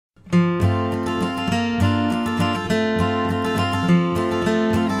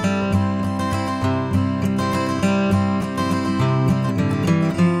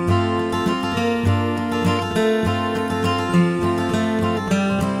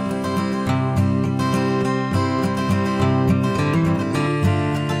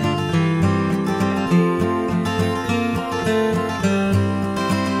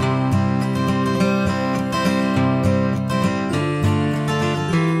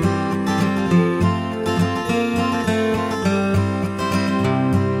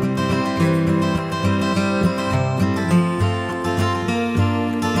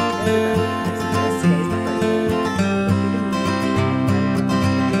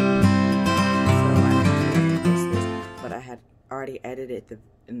edited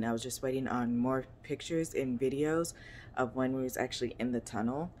and I was just waiting on more pictures and videos of when we was actually in the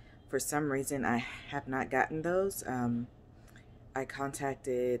tunnel. For some reason, I have not gotten those. I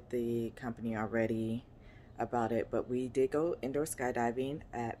contacted the company already about it, but we did go indoor skydiving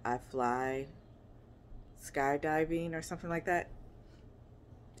at I Fly Skydiving or something like that.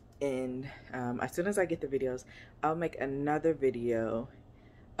 And as soon as I get the videos, I'll make another video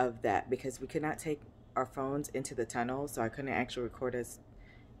of that, because we could not take our phones into the tunnel, so I couldn't actually record us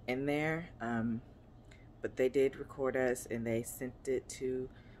in there. But they did record us, and they sent it to,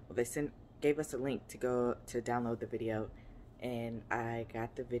 well, gave us a link to go to download the video, and I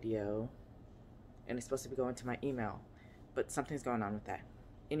got the video, and it's supposed to be going to my email, but something's going on with that.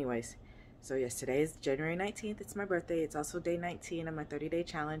 Anyways, so yes, today is January 19th. It's my birthday. It's also day 19 of my 30-day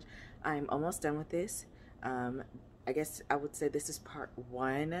challenge. I'm almost done with this. I guess I would say this is part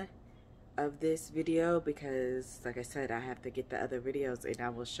 1 of this video, because like I said, I have to get the other videos and I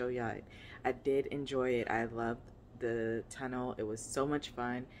will show y'all it. I did enjoy it. I loved the tunnel. It was so much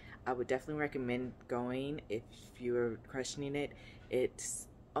fun. I would definitely recommend going if you were questioning it. It's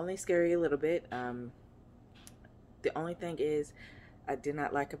only scary a little bit. The only thing is I did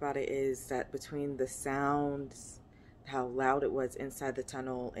not like about it is that between the sounds, how loud it was inside the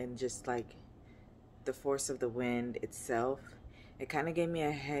tunnel, and just like the force of the wind itself, it kind of gave me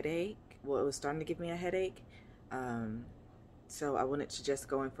a headache. Well, it was starting to give me a headache. So I wouldn't suggest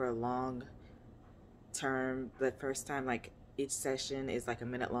going for a long term. The first time, like each session is like a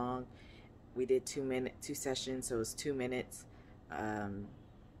minute long. We did 2 sessions, so it was 2 minutes.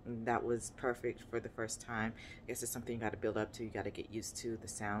 That was perfect for the first time. I guess it's something you got to build up to. You got to get used to the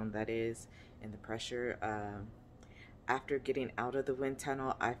sound that is and the pressure. After getting out of the wind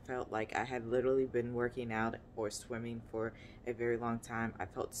tunnel, I felt like I had literally been working out or swimming for a very long time. I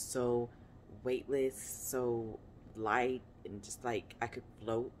felt so weightless, so light, and just like I could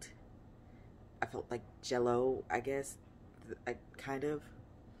float. I felt like jello, I guess, kind of.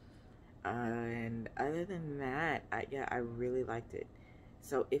 And other than that, yeah, I really liked it.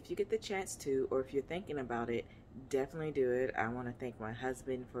 So if you get the chance to, or if you're thinking about it, definitely do it. I want to thank my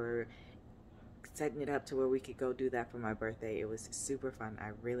husband for setting it up to where we could go do that for my birthday. It was super fun.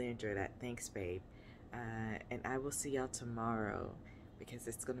 I really enjoyed that. Thanks, babe. And I will see y'all tomorrow, because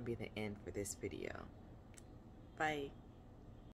it's going to be the end for this video. Bye.